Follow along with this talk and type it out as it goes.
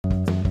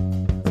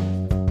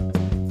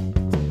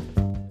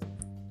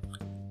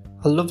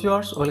Hello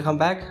viewers, welcome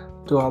back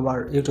to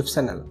our YouTube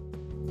channel.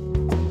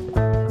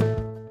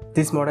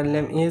 This model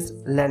name is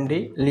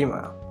Indy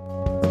Lima.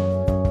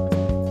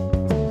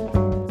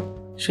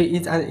 She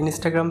is an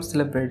Instagram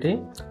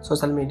celebrity,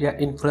 social media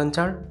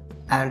influencer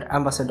and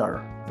ambassador.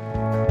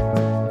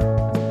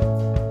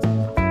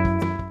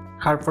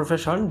 Her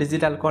profession: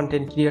 digital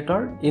content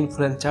creator,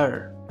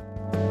 influencer.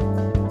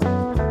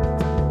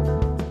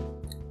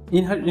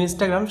 In her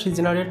Instagram, she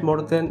generated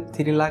more than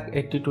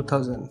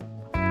 382,000.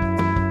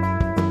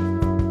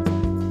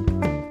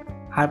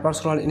 Her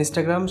personal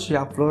Instagram, she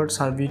uploads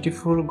her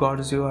beautiful,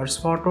 gorgeous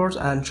photos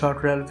and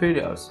short reel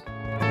videos.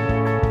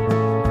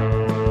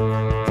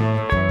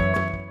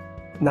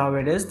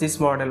 Nowadays,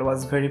 this model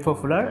was very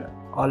popular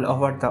all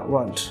over the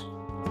world.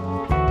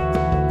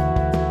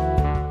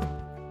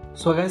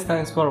 So guys,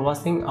 thanks for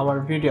watching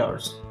our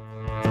videos.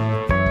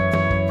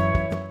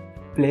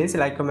 Please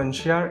like, comment,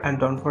 share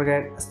and don't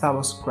forget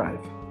subscribe.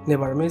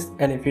 Never miss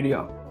any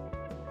video.